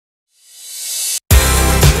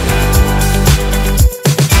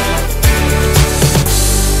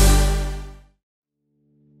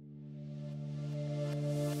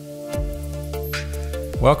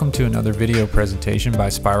Welcome to another video presentation by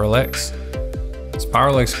SpiralX.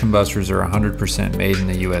 SpiralX combustors are 100% made in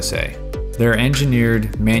the USA. They're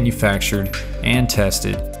engineered, manufactured, and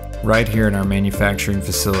tested right here in our manufacturing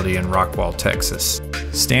facility in Rockwall, Texas.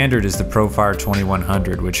 Standard is the Profire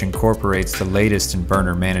 2100, which incorporates the latest in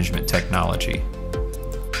burner management technology.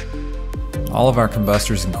 All of our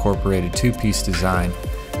combustors incorporate a two-piece design,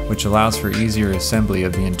 which allows for easier assembly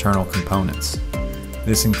of the internal components.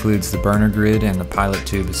 This includes the burner grid and the pilot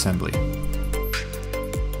tube assembly.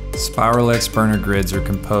 SpiralX burner grids are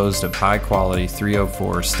composed of high-quality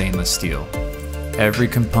 304 stainless steel. Every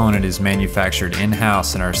component is manufactured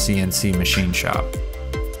in-house in our CNC machine shop.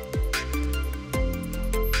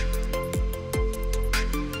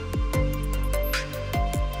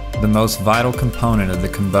 The most vital component of the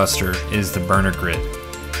combustor is the burner grid.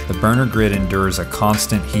 The burner grid endures a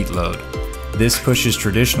constant heat load. This pushes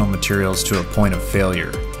traditional materials to a point of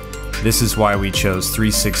failure. This is why we chose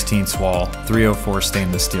 3/16 wall 304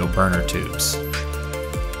 stainless steel burner tubes.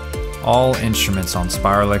 All instruments on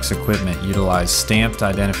SpiralX equipment utilize stamped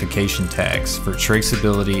identification tags for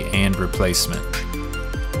traceability and replacement.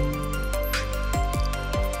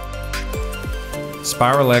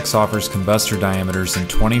 SpiralX offers combustor diameters in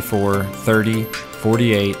 24, 30,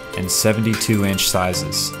 48, and 72-inch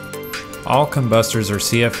sizes. All combustors are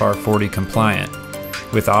CFR 40 compliant,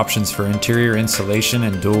 with options for interior insulation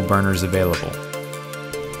and dual burners available.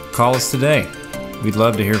 Call us today. We'd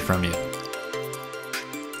love to hear from you.